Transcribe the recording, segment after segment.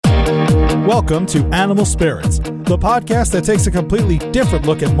Welcome to Animal Spirits, the podcast that takes a completely different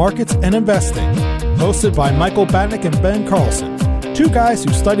look at markets and investing. Hosted by Michael Batnick and Ben Carlson, two guys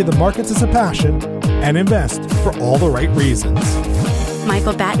who study the markets as a passion and invest for all the right reasons.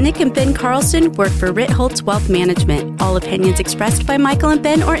 Michael Batnick and Ben Carlson work for Ritholtz Wealth Management. All opinions expressed by Michael and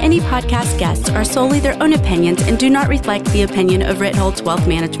Ben or any podcast guests are solely their own opinions and do not reflect the opinion of Ritholtz Wealth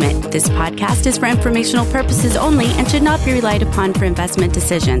Management. This podcast is for informational purposes only and should not be relied upon for investment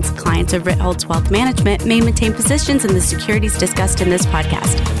decisions. Clients of Ritholtz Wealth Management may maintain positions in the securities discussed in this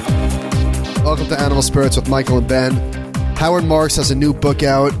podcast. Welcome to Animal Spirits with Michael and Ben. Howard Marks has a new book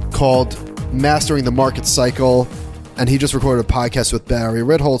out called Mastering the Market Cycle. And he just recorded a podcast with Barry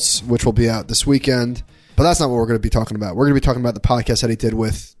Ritholtz, which will be out this weekend. But that's not what we're going to be talking about. We're going to be talking about the podcast that he did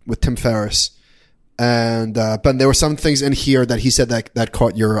with Tim Ferriss. And Ben, there were some things in here that he said that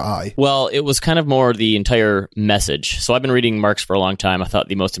caught your eye. Well, it was kind of more the entire message. So I've been reading Marx for a long time. I thought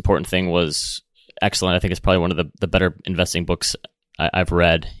the most important thing was excellent. I think it's probably one of the better investing books I've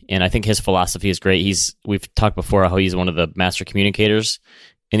read. And I think his philosophy is great. We've talked before how he's one of the master communicators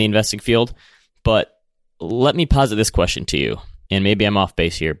in the investing field. But let me posit this question to you, and maybe I'm off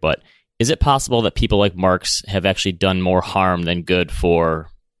base here, but is it possible that people like Marx have actually done more harm than good for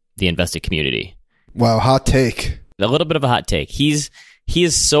the investing community? Wow, hot take. A little bit of a hot take. He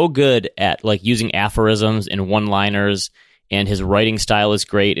is so good at like using aphorisms and one-liners, and his writing style is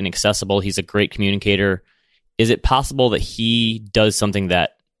great and accessible. He's a great communicator. Is it possible that he does something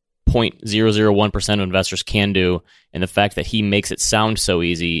that 0.001% of investors can do, and the fact that he makes it sound so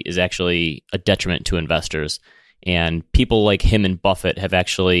easy is actually a detriment to investors? And people like him and Buffett have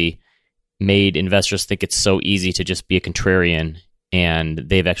actually made investors think it's so easy to just be a contrarian, and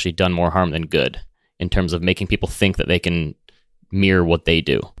they've actually done more harm than good in terms of making people think that they can mirror what they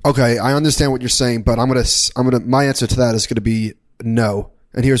do. Okay, I understand what you're saying, but my answer to that is going to be no,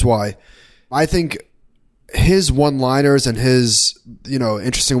 and here's why. I think his one-liners and his,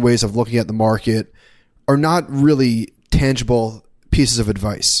 interesting ways of looking at the market are not really tangible pieces of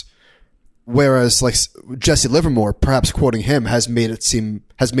advice. Whereas, like Jesse Livermore, perhaps quoting him, has made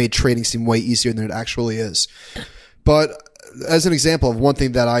trading seem way easier than it actually is. But as an example of one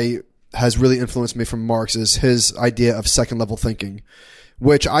thing that has really influenced me from Marx is his idea of second-level thinking,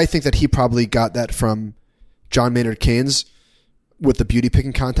 which I think that he probably got that from John Maynard Keynes with the beauty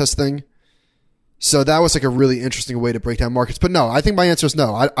picking contest thing. So that was like a really interesting way to break down markets. But no, I think my answer is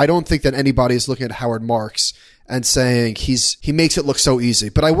no. I don't think that anybody is looking at Howard Marks and saying he makes it look so easy.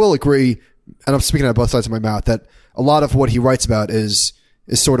 But I will agree, and I'm speaking out of both sides of my mouth, that a lot of what he writes about is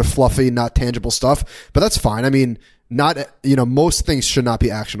sort of fluffy, not tangible stuff. But that's fine. I mean, most things should not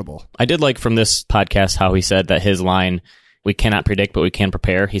be actionable. I did like from this podcast how he said that his line, "We cannot predict, but we can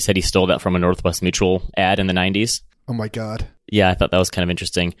prepare." He said he stole that from a Northwest Mutual ad in the 90s. Oh my God. Yeah, I thought that was kind of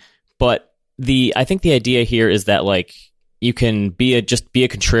interesting. But I think the idea here is that like you can just be a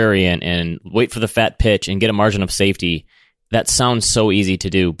contrarian and wait for the fat pitch and get a margin of safety. That sounds so easy to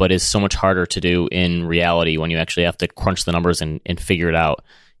do, but is so much harder to do in reality when you actually have to crunch the numbers and figure it out.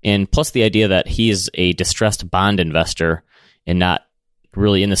 And plus the idea that he is a distressed bond investor and not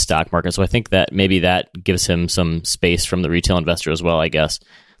really in the stock market. So I think that maybe that gives him some space from the retail investor as well, I guess.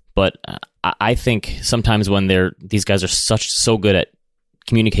 But I think sometimes when these guys are so good at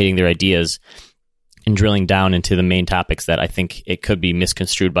communicating their ideas and drilling down into the main topics, that I think it could be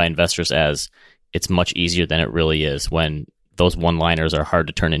misconstrued by investors as it's much easier than it really is, when those one-liners are hard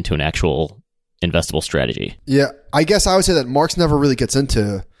to turn into an actual investable strategy. Yeah, I guess I would say that Marx never really gets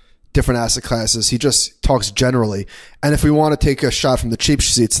into different asset classes. He just talks generally. And if we want to take a shot from the cheap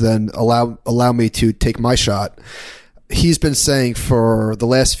seats, then allow me to take my shot. He's been saying for the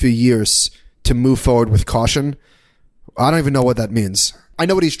last few years to move forward with caution. I don't even know what that means. I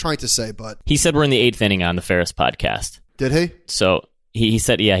know what he's trying to say, but... He said we're in the 8th inning on the Ferriss podcast. Did he? So he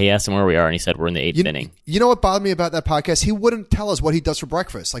said, yeah, he asked him where we are, and he said we're in the 8th inning. You know what bothered me about that podcast? He wouldn't tell us what he does for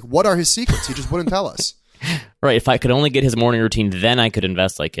breakfast. Like, what are his secrets? He just wouldn't tell us. Right. If I could only get his morning routine, then I could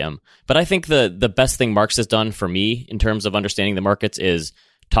invest like him. But I think the best thing Marx has done for me in terms of understanding the markets is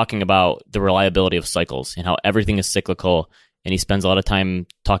talking about the reliability of cycles and how everything is cyclical. And he spends a lot of time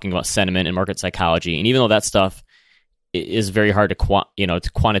talking about sentiment and market psychology. And even though that stuff is very hard to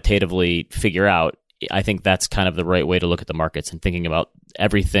quantitatively figure out, I think that's kind of the right way to look at the markets and thinking about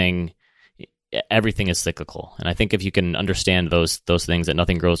everything. Everything is cyclical, and I think if you can understand those things, that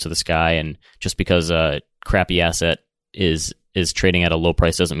nothing grows to the sky, and just because a crappy asset is trading at a low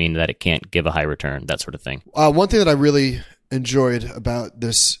price doesn't mean that it can't give a high return. That sort of thing. One thing that I really enjoyed about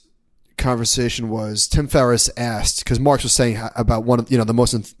this conversation was Tim Ferriss asked, because Marx was saying about one of the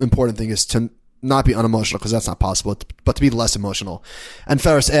most important thing is to not be unemotional, because that's not possible, but to be less emotional. And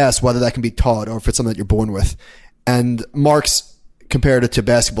Ferris asked whether that can be taught or if it's something that you're born with. And Marks compared it to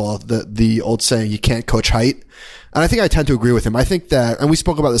basketball, the old saying, you can't coach height. And I think I tend to agree with him. I think that, and we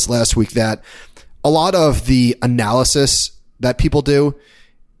spoke about this last week, that a lot of the analysis that people do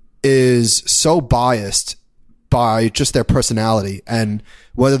is so biased by just their personality and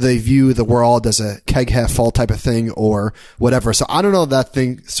whether they view the world as a keg half full type of thing or whatever. So I don't know if that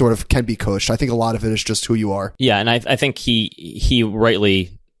thing sort of can be coached. I think a lot of it is just who you are. Yeah, and I think he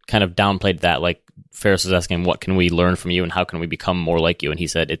rightly kind of downplayed that. Like Ferris was asking, what can we learn from you and how can we become more like you? And he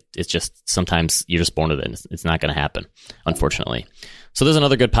said, it's just sometimes you're just born with it. It's not going to happen, unfortunately. So there's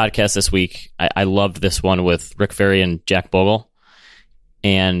another good podcast this week. I loved this one with Rick Ferry and Jack Bogle.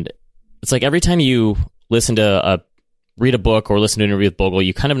 And it's like every time you listen to read a book or listen to an interview with Bogle,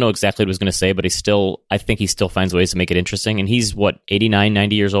 you kind of know exactly what he was going to say, but I think he still finds ways to make it interesting. And he's 89,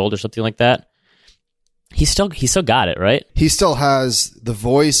 90 years old or something like that. He still got it, right? He still has the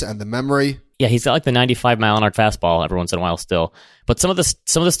voice and the memory. Yeah, he's got like the 95 mile an hour fastball every once in a while still. But some of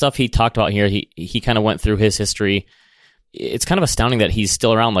the stuff he talked about here, he kind of went through his history. It's kind of astounding that he's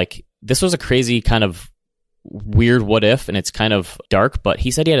still around. Like, this was a crazy kind of weird what if, and it's kind of dark, but he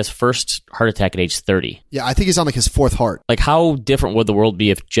said he had his first heart attack at age 30. Yeah, I think he's on like his fourth heart. Like, how different would the world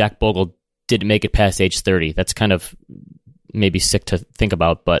be if Jack Bogle didn't make it past age 30? That's kind of maybe sick to think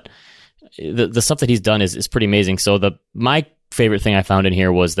about, but the stuff that he's done is pretty amazing. So my favorite thing I found in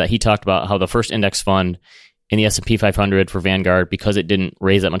here was that he talked about how the first index fund in the S&P 500 for Vanguard, because it didn't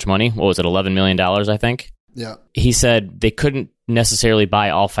raise that much money, what was it, $11 million, I think? Yeah. He said they couldn't necessarily buy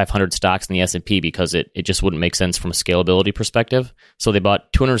all 500 stocks in the S&P because it just wouldn't make sense from a scalability perspective. So they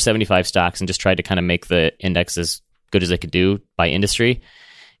bought 275 stocks and just tried to kind of make the index as good as they could do by industry.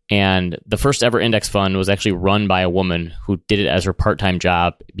 And the first ever index fund was actually run by a woman who did it as her part-time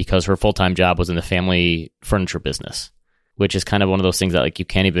job because her full-time job was in the family furniture business, which is kind of one of those things that like you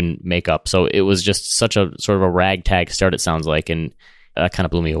can't even make up. So it was just such a sort of a ragtag start, it sounds like, and that kind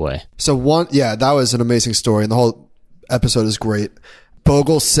of blew me away. So that was an amazing story, and the whole episode is great.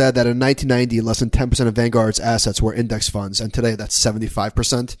 Bogle said that in 1990, less than 10% of Vanguard's assets were index funds, and today that's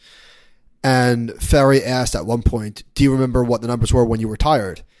 75%. And Ferry asked at one point, do you remember what the numbers were when you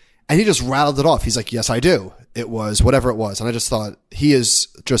retired? And he just rattled it off. He's like, yes, I do. It was whatever it was. And I just thought, he is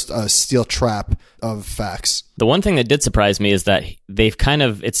just a steel trap of facts. The one thing that did surprise me is that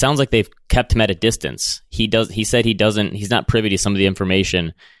it sounds like they've kept him at a distance. He said he's not privy to some of the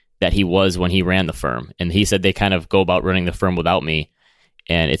information that he was when he ran the firm. And he said they kind of go about running the firm without me.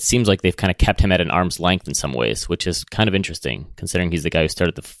 And it seems like they've kind of kept him at an arm's length in some ways, which is kind of interesting considering he's the guy who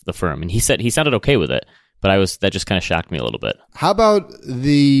started the firm. And he said he sounded okay with it. But that just kind of shocked me a little bit. How about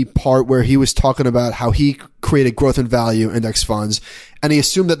the part where he was talking about how he created growth and value index funds, and he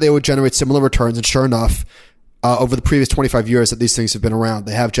assumed that they would generate similar returns, and sure enough, over the previous 25 years that these things have been around,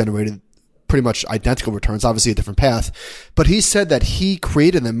 they have generated pretty much identical returns, obviously a different path. But he said that he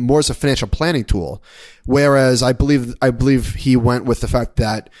created them more as a financial planning tool, whereas I believe he went with the fact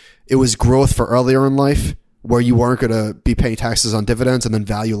that it was growth for earlier in life, where you weren't going to be paying taxes on dividends and then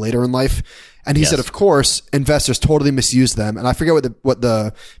value later in life. And he said, of course, investors totally misuse them. And I forget what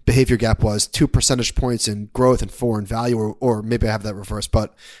the behavior gap was, 2 percentage points in growth and 4 in value, or maybe I have that reversed.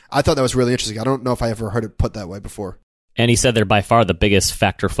 But I thought that was really interesting. I don't know if I ever heard it put that way before. And he said they're by far the biggest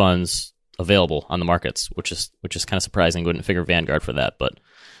factor funds available on the markets, which is kind of surprising. Wouldn't figure Vanguard for that. But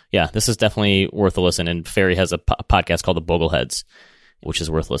yeah, this is definitely worth a listen. And Ferry has a podcast called The Bogleheads, which is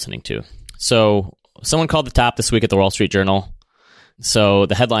worth listening to. So someone called the top this week at the Wall Street Journal. So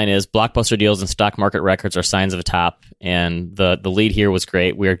the headline is blockbuster deals and stock market records are signs of a top. And the lead here was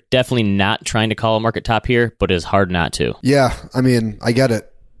great. We are definitely not trying to call a market top here, but it is hard not to. Yeah, I mean, I get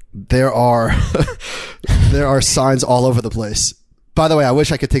it. There are signs all over the place. By the way, I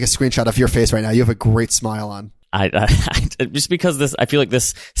wish I could take a screenshot of your face right now. You have a great smile on. I just because I feel like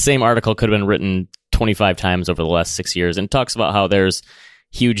this same article could have been written 25 times over the last 6 years, and talks about how there's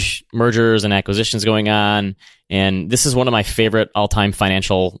huge mergers and acquisitions going on. And this is one of my favorite all-time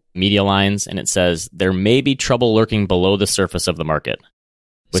financial media lines. And it says, there may be trouble lurking below the surface of the market.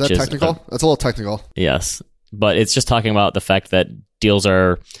 Is that technical? That's a little technical. Yes. But it's just talking about the fact that deals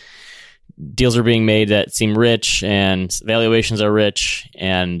are being made that seem rich and valuations are rich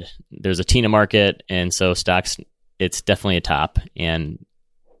and there's a TINA market. And so stocks, it's definitely a top. And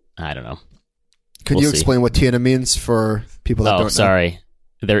I don't know. Could you explain what TINA means for people that don't know? Sorry.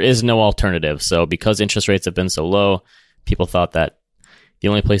 There is no alternative. So because interest rates have been so low, people thought that the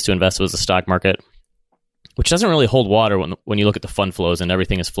only place to invest was the stock market, which doesn't really hold water when you look at the fund flows and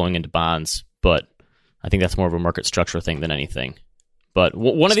everything is flowing into bonds. But I think that's more of a market structure thing than anything. But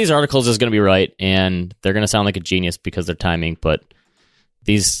one of these articles is going to be right, and they're going to sound like a genius because they're timing, but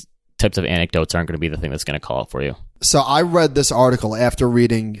these types of anecdotes aren't going to be the thing that's going to call it for you. So I read this article after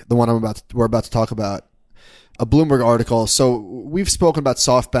reading the one we're about to talk about, a Bloomberg article. So we've spoken about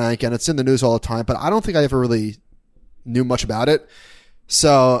SoftBank, and it's in the news all the time, but I don't think I ever really knew much about it.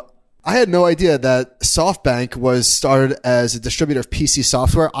 So I had no idea that SoftBank was started as a distributor of PC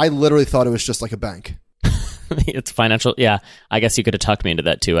software. I literally thought it was just like a bank. It's financial. Yeah, I guess you could have talked me into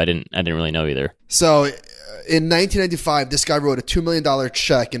that too. I didn't really know either. So in 1995, this guy wrote a $2 million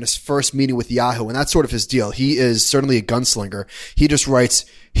check in his first meeting with Yahoo, and that's sort of his deal. He is certainly a gunslinger. He just writes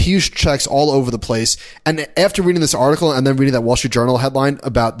huge checks all over the place. And after reading this article and then reading that Wall Street Journal headline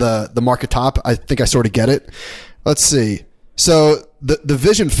about the market top, I think I sort of get it. Let's see. So the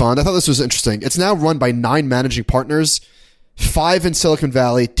Vision Fund, I thought this was interesting. It's now run by 9 managing partners, 5 in Silicon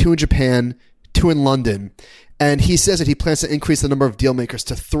Valley, 2 in Japan, 2 in London. And he says that he plans to increase the number of deal makers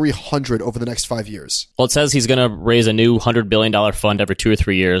to 300 over the next 5 years. Well, it says he's going to raise a new $100 billion fund every 2 or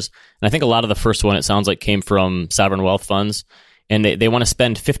 3 years. And I think a lot of the first one, it sounds like, came from sovereign wealth funds. And they want to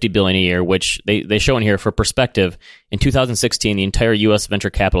spend $50 billion a year, which they show in here for perspective. In 2016, the entire U.S. venture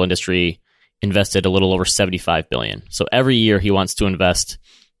capital industry invested a little over $75 billion. So every year he wants to invest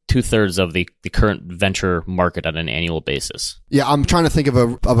 2/3 of the current venture market on an annual basis. Yeah, I'm trying to think of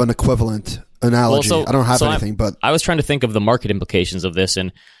an equivalent analogy. Well, I don't have anything, but I was trying to think of the market implications of this,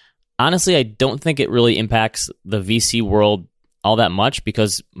 and honestly, I don't think it really impacts the VC world all that much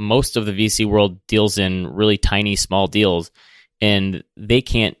because most of the VC world deals in really tiny, small deals, and they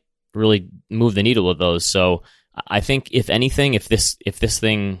can't really move the needle with those. So I think, if anything, if this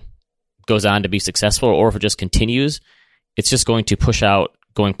thing goes on to be successful, or if it just continues, it's just going to push out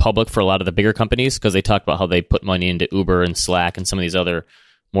going public for a lot of the bigger companies, because they talk about how they put money into Uber and Slack and some of these other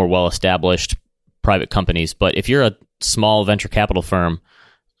more well-established private companies. But if you're a small venture capital firm,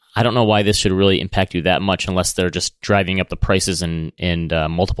 I don't know why this should really impact you that much unless they're just driving up the prices and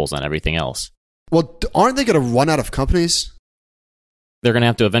multiples on everything else. Well, aren't they going to run out of companies? They're going to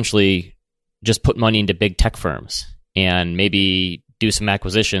have to eventually just put money into big tech firms and maybe do some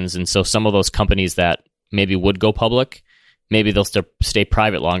acquisitions. And so some of those companies that maybe would go public, maybe they'll stay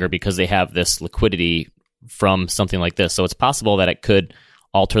private longer because they have this liquidity from something like this. So it's possible that it could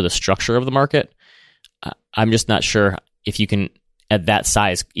alter the structure of the market. I'm just not sure if you can, at that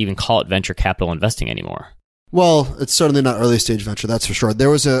size, even call it venture capital investing anymore. Well, it's certainly not early stage venture, that's for sure.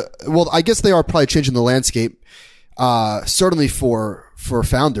 I guess they are probably changing the landscape, certainly for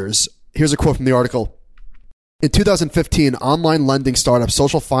founders. Here's a quote from the article. In 2015, online lending startup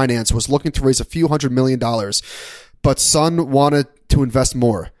Social Finance was looking to raise a few $100 million, but Sun wanted to invest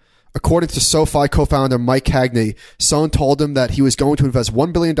more. According to SoFi co-founder Mike Cagney, Sun told him that he was going to invest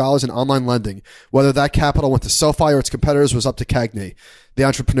 $1 billion in online lending. Whether that capital went to SoFi or its competitors was up to Cagney. The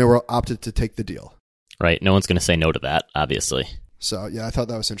entrepreneur opted to take the deal. Right. No one's going to say no to that, obviously. So, yeah, I thought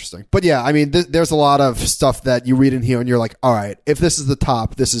that was interesting. But yeah, I mean, there's a lot of stuff that you read in here and you're like, all right, if this is the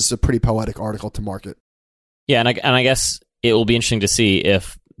top, this is a pretty poetic article to market. Yeah, and I guess it will be interesting to see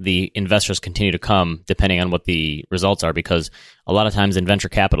if the investors continue to come depending on what the results are, because a lot of times in venture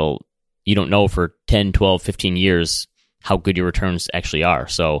capital, you don't know for 10, 12, 15 years how good your returns actually are.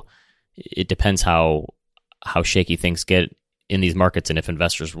 So it depends how shaky things get in these markets and if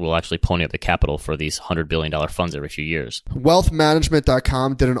investors will actually pony up the capital for these $100 billion funds every few years.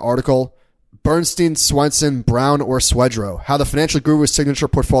 Wealthmanagement.com did an article, Bernstein, Swenson, Brown, or Swedroe, how the financial guru's signature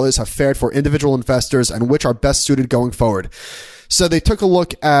portfolios have fared for individual investors and which are best suited going forward. So they took a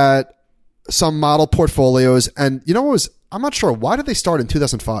look at some model portfolios, and you know what I'm not sure, why did they start in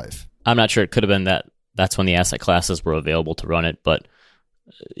 2005? I'm not sure. It could have been that's when the asset classes were available to run it. But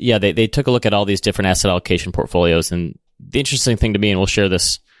yeah, they took a look at all these different asset allocation portfolios. And the interesting thing to me, and we'll share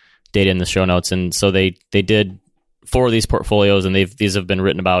this data in the show notes, and so they did 4 of these portfolios, and these have been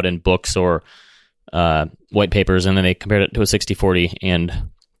written about in books or white papers, and then they compared it to a 60-40. And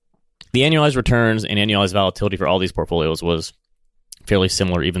the annualized returns and annualized volatility for all these portfolios was fairly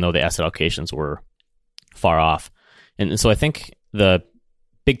similar, even though the asset allocations were far off. And so I think the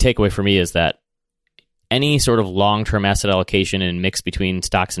big takeaway for me is that any sort of long-term asset allocation and mix between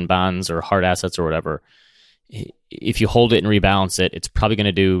stocks and bonds or hard assets or whatever, if you hold it and rebalance it, it's probably going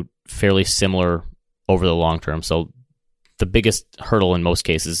to do fairly similar over the long term. So the biggest hurdle in most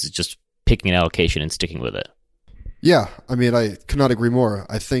cases is just picking an allocation and sticking with it. Yeah, I mean, I could not agree more.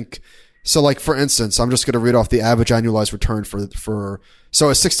 I think so. Like, for instance, I'm just going to read off the average annualized return for so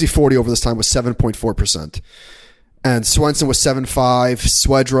a 60-40 over this time was 7.4%. And Swenson was 7.5,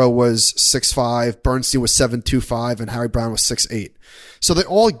 Swedroe was 6.5, Bernstein was 7.25, and Harry Brown was 6.8. So they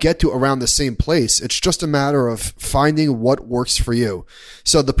all get to around the same place. It's just a matter of finding what works for you.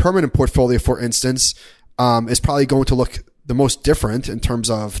 So the permanent portfolio, for instance, is probably going to look the most different in terms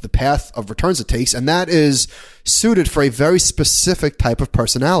of the path of returns it takes. And that is suited for a very specific type of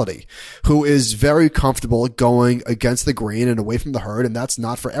personality who is very comfortable going against the grain and away from the herd. And that's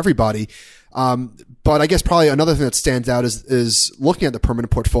not for everybody. But I guess probably another thing that stands out is looking at the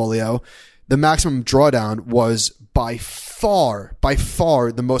permanent portfolio, the maximum drawdown was by far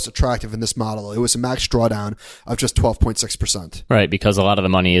the most attractive in this model. It was a max drawdown of just 12.6%. Right, because a lot of the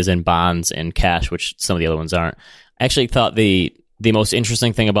money is in bonds and cash, which some of the other ones aren't. I actually thought the most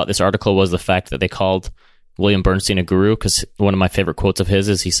interesting thing about this article was the fact that they called William Bernstein a guru, because one of my favorite quotes of his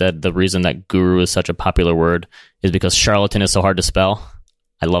is he said the reason that guru is such a popular word is because charlatan is so hard to spell.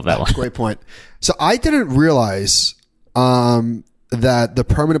 I love that one. Great point. So I didn't realize that the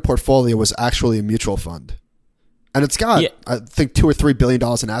permanent portfolio was actually a mutual fund. And it's got, I think, $2 or $3 billion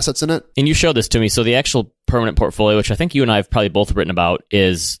in assets in it. And you showed this to me. So the actual permanent portfolio, which I think you and I have probably both written about,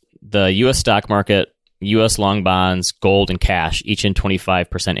 is the U.S. stock market, U.S. long bonds, gold, and cash, each in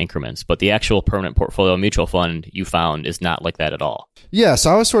 25% increments. But the actual permanent portfolio mutual fund you found is not like that at all. Yeah,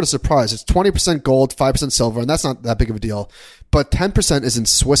 so I was sort of surprised. It's 20% gold, 5% silver, and that's not that big of a deal. But 10% is in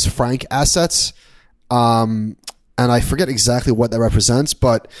Swiss franc assets. And I forget exactly what that represents,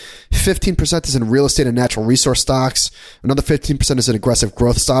 but 15% is in real estate and natural resource stocks. Another 15% is in aggressive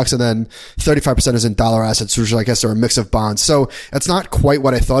growth stocks. And then 35% is in dollar assets, which I guess are a mix of bonds. So it's not quite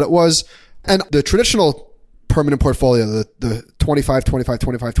what I thought it was. And the traditional permanent portfolio, the 25, 25,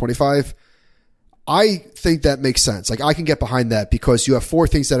 25, 25, I think that makes sense. Like I can get behind that because you have four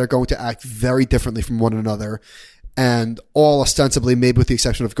things that are going to act very differently from one another and all ostensibly, maybe with the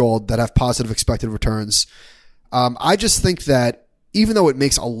exception of gold, that have positive expected returns. I just think that even though it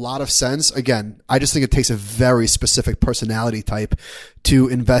makes a lot of sense, again, I just think it takes a very specific personality type to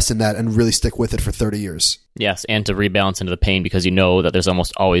invest in that and really stick with it for 30 years. Yes, and to rebalance into the pain because you know that there's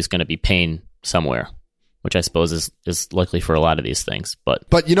almost always going to be pain somewhere, which I suppose is likely for a lot of these things.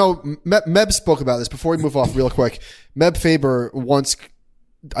 But you know, Meb spoke about this before we move off real quick. Meb Faber once,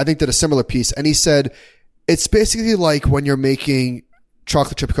 I think, did a similar piece, and he said, it's basically like when you're making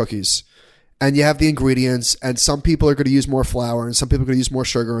chocolate chip cookies. And you have the ingredients, and some people are going to use more flour, and some people are going to use more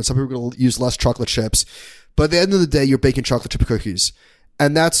sugar, and some people are going to use less chocolate chips. But at the end of the day, you're baking chocolate chip cookies.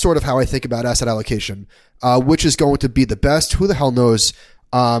 And that's sort of how I think about asset allocation, which is going to be the best. Who the hell knows?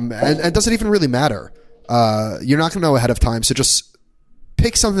 And does it even really matter? You're not going to know ahead of time. So just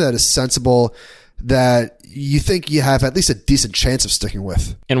pick something that is sensible, that you think you have at least a decent chance of sticking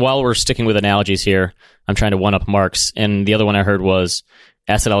with. And while we're sticking with analogies here, I'm trying to one-up Mark's. And the other one I heard was,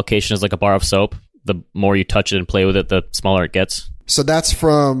 asset allocation is like a bar of soap. The more you touch it and play with it, the smaller it gets. So that's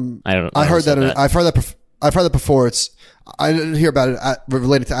from. I've heard that before. I didn't hear about it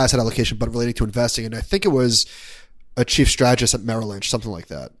related to asset allocation, but relating to investing. And I think it was a chief strategist at Merrill Lynch, something like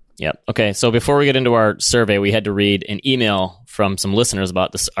that. Yep. Okay. So before we get into our survey, we had to read an email from some listeners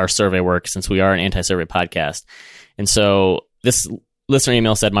about our survey work, since we are an anti-survey podcast. And so this listener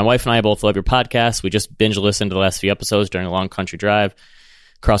email said, "My wife and I both love your podcast. We just binge listened to the last few episodes during a long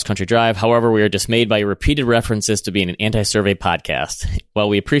cross-country drive. However, we are dismayed by your repeated references to being an anti-survey podcast. While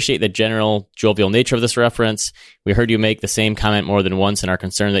we appreciate the general jovial nature of this reference, we heard you make the same comment more than once and are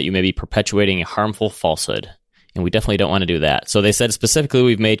concerned that you may be perpetuating a harmful falsehood. And we definitely don't want to do that." So they said specifically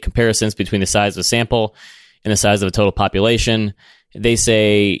we've made comparisons between the size of the sample and the size of the total population. They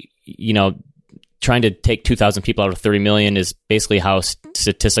say, you know, trying to take 2,000 people out of 30 million is basically how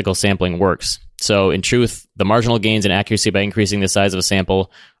statistical sampling works. So in truth, the marginal gains in accuracy by increasing the size of a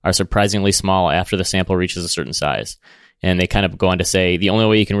sample are surprisingly small after the sample reaches a certain size. And they kind of go on to say the only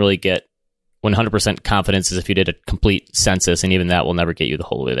way you can really get 100% confidence is if you did a complete census, and even that will never get you the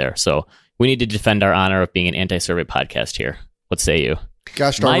whole way there. So we need to defend our honor of being an anti-survey podcast here. What say you?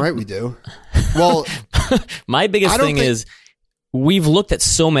 Gosh darn right we do. Well, my biggest thing is we've looked at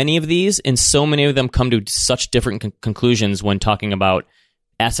so many of these, and so many of them come to such different conclusions when talking about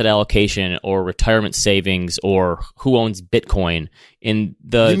asset allocation or retirement savings or who owns Bitcoin. In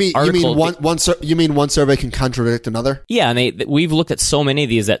the you mean one survey can contradict another? Yeah, and we've looked at so many of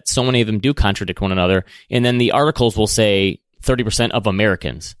these that so many of them do contradict one another. And then the articles will say 30% of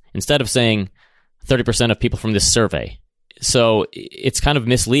Americans instead of saying 30% of people from this survey. So it's kind of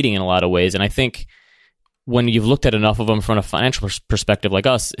misleading in a lot of ways. And I think when you've looked at enough of them from a financial perspective like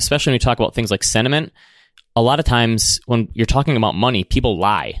us, especially when you talk about things like sentiment, a lot of times when you're talking about money, people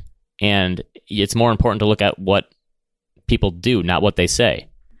lie. And it's more important to look at what people do, not what they say.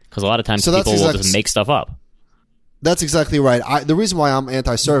 Because a lot of times people will just make stuff up. That's exactly right. The reason why I'm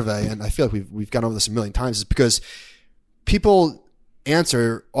anti-survey, and I feel like we've gone over this a million times, is because people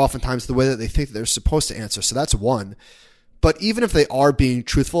answer oftentimes the way that they think that they're supposed to answer. So that's one. But even if they are being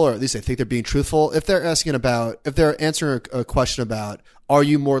truthful, or at least they think they're being truthful, if they're answering a question about, are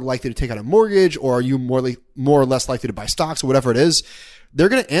you more likely to take out a mortgage, or are you more or less likely to buy stocks, or whatever it is, they're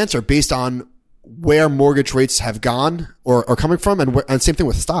going to answer based on where mortgage rates have gone or are coming from, and same thing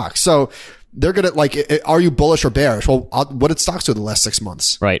with stocks. So they're going to are you bullish or bearish? Well, what did stocks do the last 6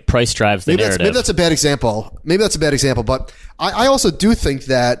 months? Right. Price drives the narrative. Maybe that's a bad example. But I also do think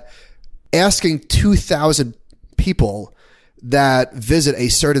that asking 2,000 people that visit a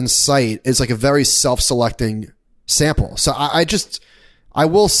certain site is like a very self-selecting sample. So I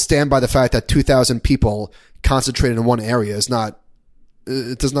will stand by the fact that 2,000 people concentrated in one area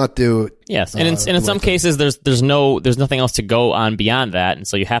it does not do. Yes. And in some cases, there's nothing else to go on beyond that. And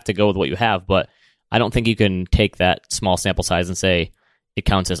so you have to go with what you have. But I don't think you can take that small sample size and say it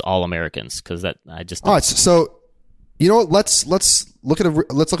counts as all Americans, because that I just. All right. So, you know what? Let's look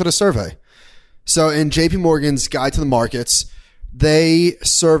at a survey. So in JP Morgan's Guide to the Markets, they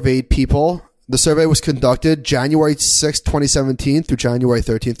surveyed people. The survey was conducted January 6th, 2017 through January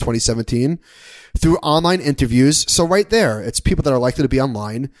 13th, 2017 through online interviews. So right there, it's people that are likely to be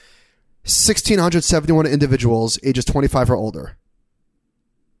online. 1,671 individuals ages 25 or older.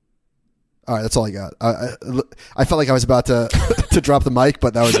 All right, that's all I got. I felt like I was about to to drop the mic,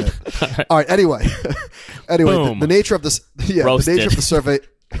 but that was it. All right. Anyway, the nature of this, the nature of the survey,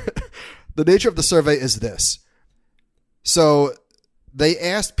 the nature of the survey is this. So they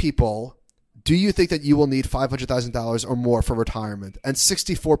asked people, do you think that you will need $500,000 or more for retirement? And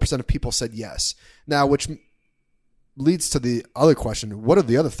 64% of people said yes. Now, which leads to the other question: what are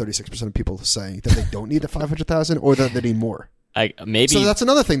the other 36% of people saying, that they don't need the $500,000 or that they need more? Maybe. So that's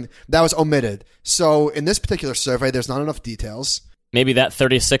another thing that was omitted. So in this particular survey, there's not enough details. Maybe that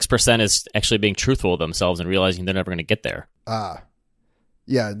 36% is actually being truthful with themselves and realizing they're never going to get there.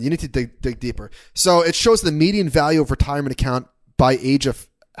 Yeah, you need to dig deeper. So it shows the median value of retirement account by age of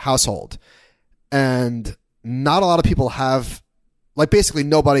household. And not a lot of people have, like, basically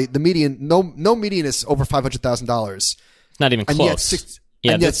nobody, the median, no median is over $500,000. It's not even close.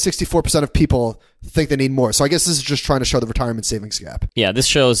 Yet 64% of people think they need more. So I guess this is just trying to show the retirement savings gap. Yeah, this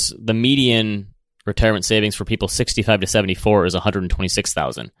shows the median retirement savings for people 65 to 74 is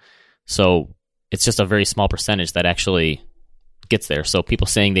 $126,000. So it's just a very small percentage that actually gets there. So people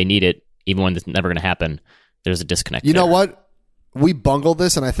saying they need it, even when it's never going to happen, there's a disconnect. You know what? We bungled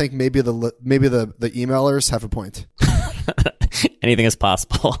this, and I think maybe the emailers have a point. Anything is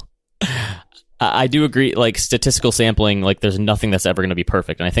possible. I do agree. Like, statistical sampling, like, there's nothing that's ever going to be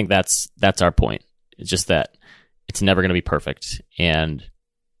perfect, and I think that's our point. It's just that it's never going to be perfect. And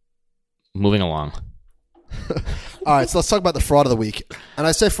moving along. All right, so let's talk about the fraud of the week. And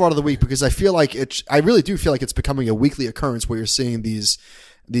I say fraud of the week because I really do feel like it's becoming a weekly occurrence where you're seeing these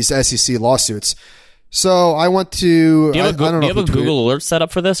SEC lawsuits. So I went to. Do you have a Google alert set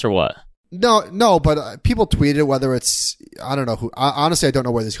up for this or what? No, but people tweeted, whether it's, I don't know who. Honestly, I don't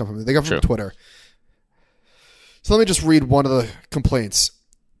know where these come from. They come from Twitter. So let me just read one of the complaints.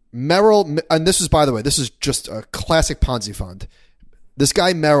 Merrill, and this is, by the way, this is just a classic Ponzi fund. This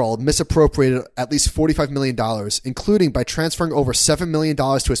guy Merrill misappropriated at least $45 million, including by transferring over $7 million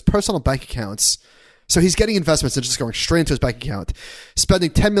to his personal bank accounts. So he's getting investments and just going straight into his bank account,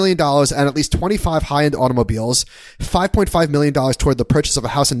 spending $10 million and at least 25 high-end automobiles, $5.5 million toward the purchase of a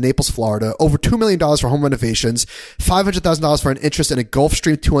house in Naples, Florida, over $2 million for home renovations, $500,000 for an interest in a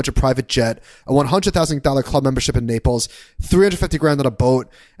Gulfstream 200 private jet, a $100,000 club membership in Naples, $350,000 on a boat,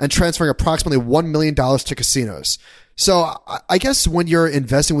 and transferring approximately $1 million to casinos. So I guess when you're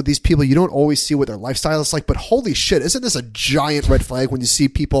investing with these people, you don't always see what their lifestyle is like, but holy shit, isn't this a giant red flag when you see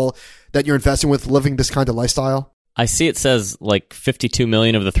people that you're investing with living this kind of lifestyle? I see it says like 52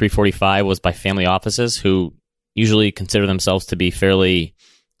 million of the 345 was by family offices who usually consider themselves to be fairly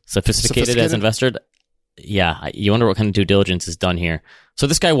sophisticated as investors. Yeah, you wonder what kind of due diligence is done here. So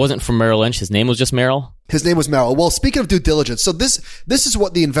this guy wasn't from Merrill Lynch. His name was just Merrill? His name was Merrill. Well, speaking of due diligence, so this is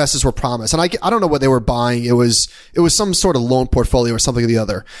what the investors were promised. And I don't know what they were buying. It was some sort of loan portfolio or something or the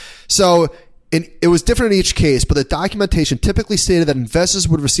other. So it was different in each case, but the documentation typically stated that investors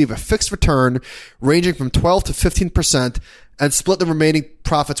would receive a fixed return ranging from 12 to 15% and split the remaining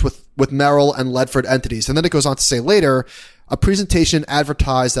profits with Merrill and Ledford entities. And then it goes on to say later, a presentation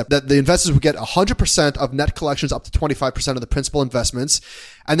advertised that the investors would get 100% of net collections up to 25% of the principal investments,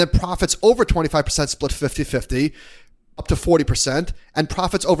 and then profits over 25% split 50-50 up to 40%, and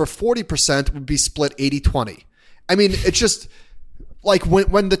profits over 40% would be split 80-20. I mean, it's just, like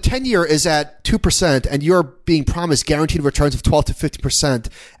when the 10-year is at 2% and you're being promised guaranteed returns of 12 to 50%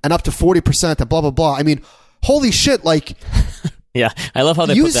 and up to 40% and blah blah blah. I mean, holy shit! Like, yeah, I love how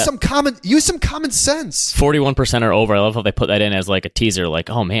they use put that. Use some common sense. 41% or over. I love how they put that in as like a teaser. Like,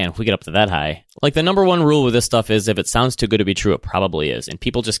 oh man, if we get up to that high, like the number one rule with this stuff is if it sounds too good to be true, it probably is, and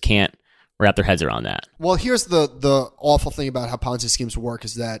people just can't wrap their heads around that. Well, here's the awful thing about how Ponzi schemes work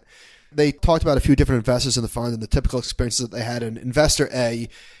is that they talked about a few different investors in the fund and the typical experiences that they had. And investor A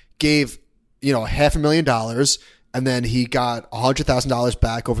gave, $500,000 and then he got $100,000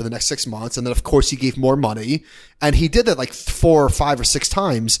 back over the next 6 months. And then of course he gave more money and he did that like 4 or 5 or 6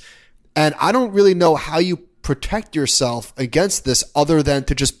 times. And I don't really know how you protect yourself against this other than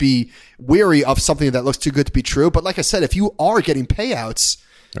to just be wary of something that looks too good to be true. But like I said, if you are getting payouts,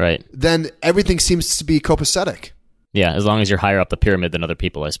 right, then everything seems to be copacetic. Yeah, as long as you're higher up the pyramid than other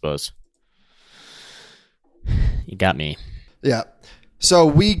people, I suppose. You got me. Yeah. So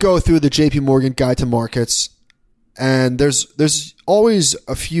we go through the JP Morgan Guide to Markets, and there's always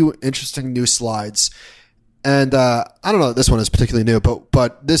a few interesting new slides. And I don't know that this one is particularly new,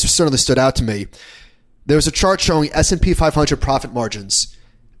 but this certainly stood out to me. There was a chart showing S&P 500 profit margins.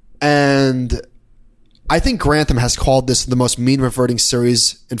 And I think Grantham has called this the most mean reverting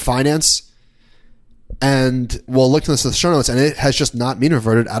series in finance. And we'll look at this in the show notes, and it has just not mean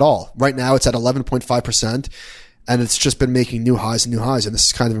reverted at all. Right now, it's at 11.5%, and it's just been making new highs and new highs, and this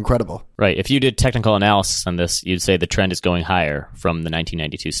is kind of incredible. Right. If you did technical analysis on this, you'd say the trend is going higher from the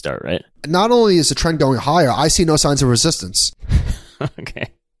 1992 start, right? Not only is the trend going higher, I see no signs of resistance.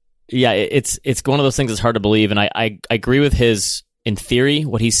 Okay. Yeah, it's one of those things that's hard to believe, and I agree with his, in theory,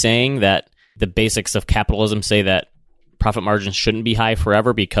 what he's saying, that the basics of capitalism say that profit margins shouldn't be high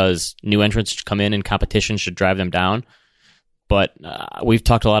forever because new entrants should come in and competition should drive them down. But we've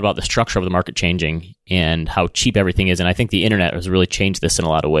talked a lot about the structure of the market changing and how cheap everything is. And I think the internet has really changed this in a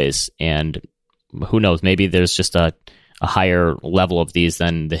lot of ways. And who knows, maybe there's just a higher level of these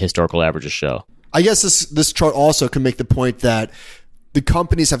than the historical averages show. I guess this chart also can make the point that the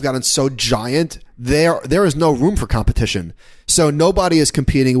companies have gotten so giant, there is no room for competition. So nobody is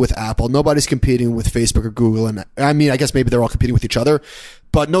competing with Apple. Nobody's competing with Facebook or Google. And I mean, I guess maybe they're all competing with each other,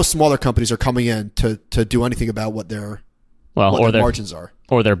 but no smaller companies are coming in to do anything about what their margins are.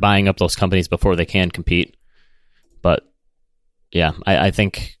 Or they're buying up those companies before they can compete. But yeah, I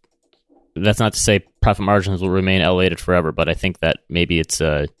think that's not to say profit margins will remain elevated forever, but I think that maybe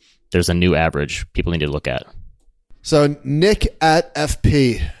there's a new average people need to look at. So Nick at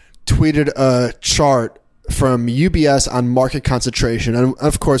FP tweeted a chart from UBS on market concentration. And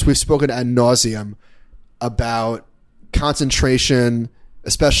of course, we've spoken ad nauseum about concentration,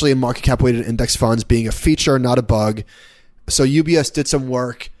 especially in market cap weighted index funds, being a feature, not a bug. So UBS did some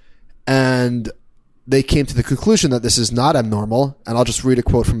work and they came to the conclusion that this is not abnormal. And I'll just read a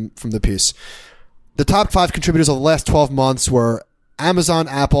quote from the piece. The top 5 contributors of the last 12 months were Amazon,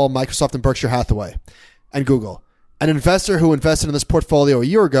 Apple, Microsoft, and Berkshire Hathaway, and Google. An investor who invested in this portfolio a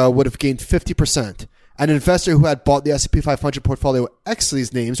year ago would have gained 50%. An investor who had bought the S&P 500 portfolio X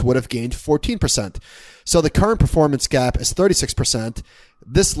these names would have gained 14%. So the current performance gap is 36%.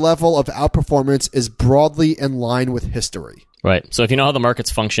 This level of outperformance is broadly in line with history. Right. So if you know how the markets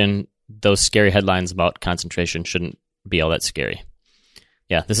function, those scary headlines about concentration shouldn't be all that scary.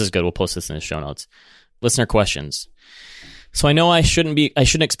 Yeah, this is good. We'll post this in the show notes. Listener questions. So I know I shouldn't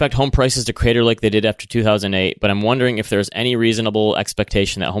expect home prices to crater like they did after 2008, but I'm wondering if there's any reasonable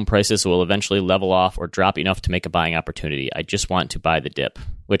expectation that home prices will eventually level off or drop enough to make a buying opportunity. I just want to buy the dip,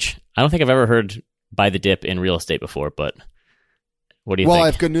 which I don't think I've ever heard buy the dip in real estate before, but what do you think? Well, I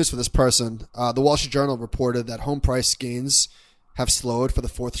have good news for this person. The Wall Street Journal reported that home price gains have slowed for the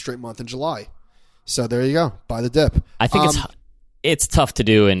 4th straight month in July. So there you go. Buy the dip. I think it's tough to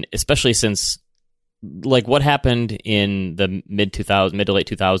do, and especially since like what happened in the mid to late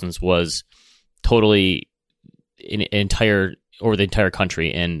 2000s was totally over the entire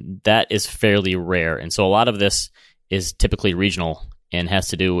country, and that is fairly rare. And so a lot of this is typically regional and has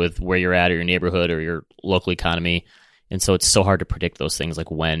to do with where you're at or your neighborhood or your local economy. And so it's so hard to predict those things, like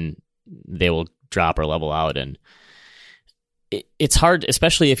when they will drop or level out. And it's hard,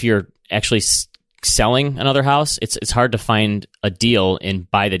 especially if you're actually selling another house. It's hard to find a deal and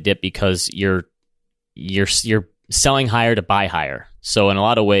buy the dip because you're selling higher to buy higher. So in a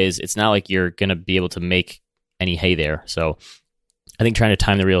lot of ways, it's not like you're going to be able to make any hay there. So I think trying to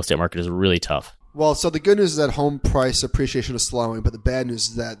time the real estate market is really tough. Well, so the good news is that home price appreciation is slowing, but the bad news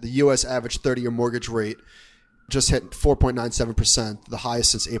is that the U.S. average 30-year mortgage rate just hit 4.97%, the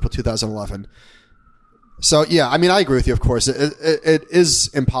highest since April 2011. So, yeah, I mean, I agree with you, of course. It is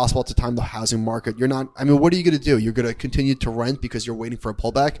impossible to time the housing market. You're not, I mean, what are you going to do? You're going to continue to rent because you're waiting for a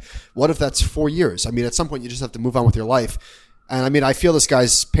pullback? What if that's 4 years? I mean, at some point, you just have to move on with your life. And I mean, I feel this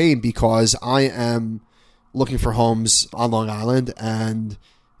guy's pain because I am looking for homes on Long Island, and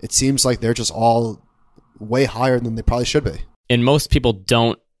it seems like they're just all way higher than they probably should be. And most people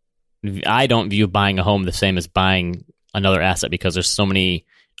I don't view buying a home the same as buying another asset because there's so many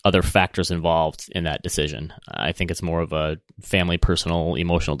other factors involved in that decision. I think it's more of a family, personal,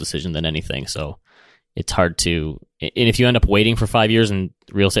 emotional decision than anything. So it's hard to, and if you end up waiting for 5 years and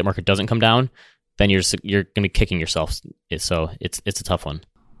the real estate market doesn't come down, then you're going to be kicking yourself. So it's a tough one.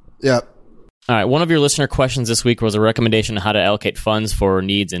 Yeah. All right. One of your listener questions this week was a recommendation on how to allocate funds for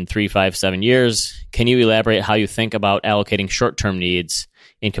needs in 3, 5, 7 years. Can you elaborate how you think about allocating short-term needs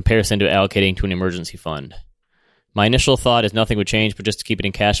in comparison to allocating to an emergency fund? My initial thought is nothing would change, but just to keep it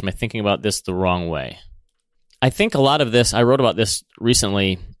in cash, am I thinking about this the wrong way? I think a lot of this, I wrote about this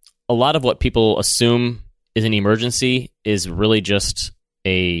recently, a lot of what people assume is an emergency is really just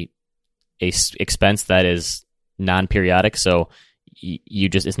a expense that is non-periodic. So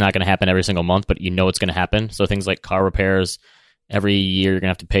it's not going to happen every single month, but you know it's going to happen. So things like car repairs, every year you're going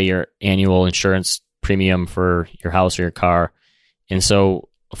to have to pay your annual insurance premium for your house or your car. And so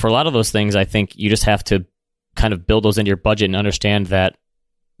for a lot of those things, I think you just have to kind of build those into your budget and understand that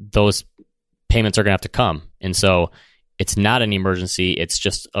those payments are going to have to come. And so it's not an emergency. It's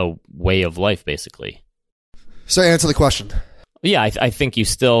just a way of life, basically. So answer the question. Yeah, I think you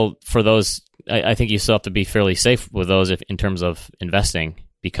still, for those, I think you still have to be fairly safe with those in terms of investing,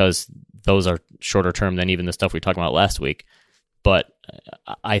 because those are shorter term than even the stuff we talked about last week. But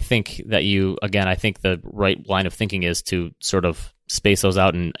I think that I think the right line of thinking is to sort of space those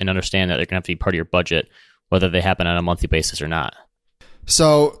out and understand that they're going to have to be part of your budget, whether they happen on a monthly basis or not.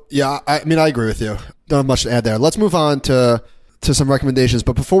 So, yeah, I mean, I agree with you. Don't have much to add there. Let's move on to some recommendations.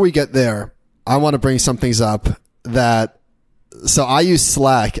 But before we get there, I want to bring some things up so I use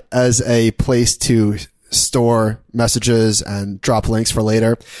Slack as a place to store messages and drop links for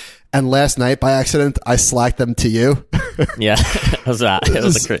later. And last night, by accident, I Slacked them to you. Yeah, it was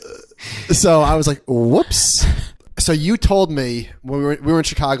So I was like, whoops. So you told me when we were in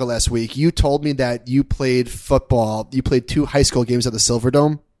Chicago last week, you told me that you played football. You played 2 high school games at the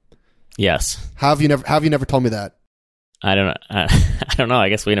Silverdome. Yes. How have you never told me that? I don't know. I don't know. I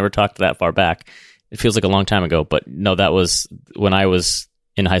guess we never talked that far back. It feels like a long time ago, but no, that was when I was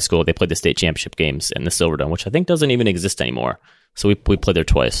in high school. They played the state championship games in the Silverdome, which I think doesn't even exist anymore. So we played there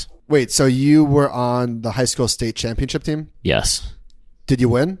twice. Wait, so you were on the high school state championship team? Yes. Did you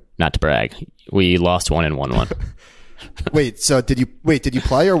win? Not to brag. We lost one and won one. Wait, so did you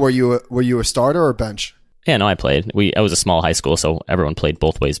play, or were you a starter or bench? Yeah, no, I played. I was a small high school, so everyone played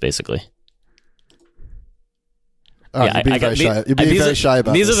both ways basically. Oh, yeah, you're being very shy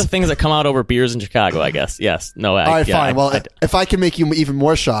about these. These are the things that come out over beers in Chicago, I guess. Yes. No. All right, fine. If I can make you even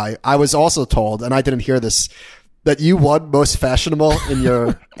more shy, I was also told, and I didn't hear this, that you won most fashionable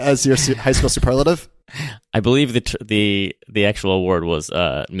as your high school superlative. I believe the actual award was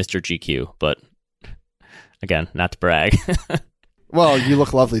Mr. GQ, but again, not to brag. Well, you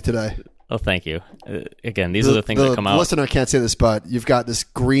look lovely today. Oh, thank you. Again, these are the things that come out. The listener can't see this, but you've got this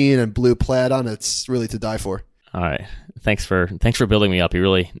green and blue plaid on. It's really to die for. All right. Thanks for building me up. You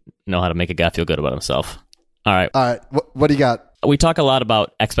really know how to make a guy feel good about himself. All right. What do you got? We talk a lot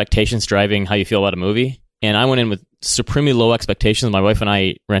about expectations driving how you feel about a movie. And I went in with supremely low expectations. My wife and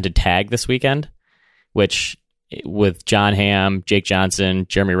I rented Tag this weekend, which with John Hamm, Jake Johnson,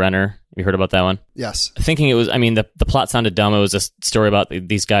 Jeremy Renner. You heard about that one? Yes. Thinking it was, the plot sounded dumb. It was a story about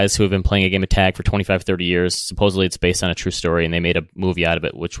these guys who have been playing a game of tag for 25, 30 years. Supposedly it's based on a true story, and they made a movie out of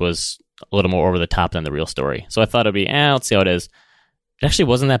it, which was a little more over the top than the real story. So I thought it'd be, let's see how it is. It actually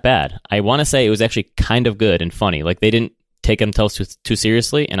wasn't that bad. I want to say it was actually kind of good and funny. Like, they didn't take themselves too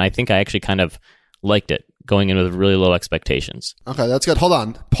seriously, and I think I actually kind of liked it going in with really low expectations. Okay, that's good. Hold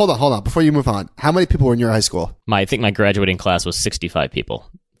on. Before you move on, how many people were in your high school? I think my graduating class was 65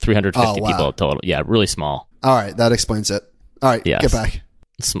 people. 350 people total. Yeah, really small. All right, that explains it. All right, yes. Get back.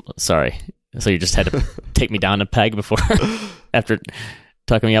 Sorry. So you just had to take me down a peg before, after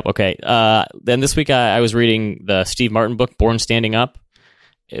tucking me up? Okay. Then this week I was reading the Steve Martin book, Born Standing Up.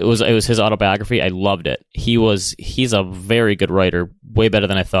 It was his autobiography. I loved it. He's a very good writer, way better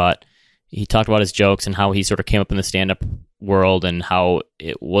than I thought. He talked about his jokes and how he sort of came up in the stand-up world and how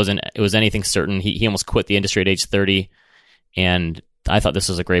it was anything certain. He almost quit the industry at age 30, and I thought this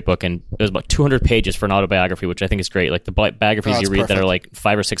was a great book, and it was about 200 pages for an autobiography, which I think is great. Like the biographies you read that are like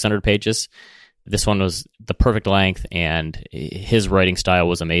 500 or 600 pages, this one was the perfect length, and his writing style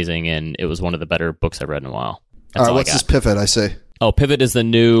was amazing, and it was one of the better books I've read in a while. All right, what's this Pivot, I say? Oh, Pivot is the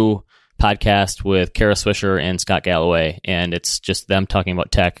new podcast with Kara Swisher and Scott Galloway, and it's just them talking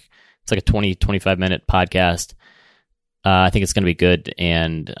about tech. It's like a 20-25 minute podcast. I think it's going to be good,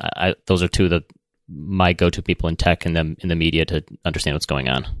 and those are two of my go-to people in tech and in the media to understand what's going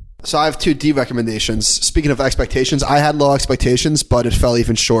on. So I have 2 D recommendations. Speaking of expectations, I had low expectations, but it fell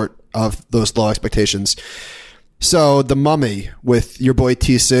even short of those low expectations. So The Mummy with your boy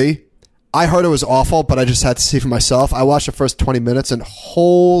TC, I heard it was awful, but I just had to see for myself. I watched the first 20 minutes, and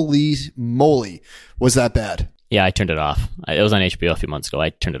holy moly, was that bad. Yeah, I turned it off. It was on HBO a few months ago.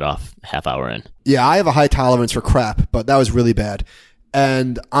 I turned it off half hour in. Yeah, I have a high tolerance for crap, but that was really bad.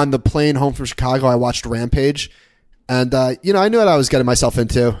 And on the plane home from Chicago, I watched Rampage. And, I knew what I was getting myself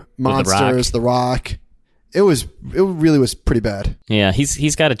into. Monsters, The Rock. It really was pretty bad. Yeah,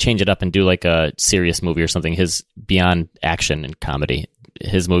 he's got to change it up and do like a serious movie or something. His beyond action and comedy,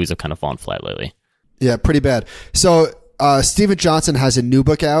 his movies have kind of fallen flat lately. Yeah, pretty bad. So Steven Johnson has a new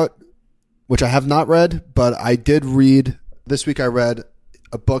book out, which I have not read, but I did read. This week I read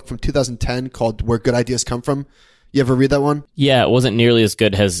a book from 2010 called Where Good Ideas Come From. You ever read that one? Yeah, it wasn't nearly as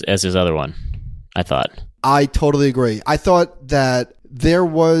good as his other one, I thought. I totally agree. I thought that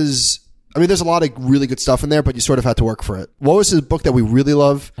there's a lot of really good stuff in there, but you sort of had to work for it. What was his book that we really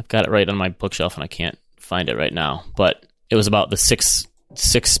love? I've got it right on my bookshelf, and I can't find it right now. But it was about the six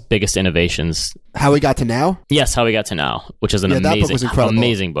biggest innovations. How We Got to Now? Yes, How We Got to Now, which is an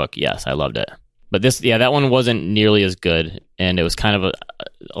amazing book. Yes, I loved it. But that one wasn't nearly as good, and it was kind of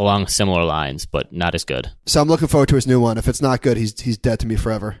along similar lines, but not as good. So I'm looking forward to his new one. If it's not good, he's dead to me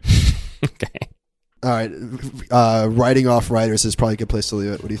forever. Okay. All right. Writing off writers is probably a good place to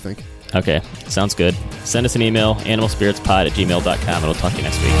leave it. What do you think? Okay. Sounds good. Send us an email, animalspiritspod@gmail.com, and we'll talk to you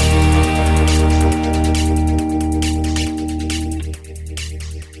next week.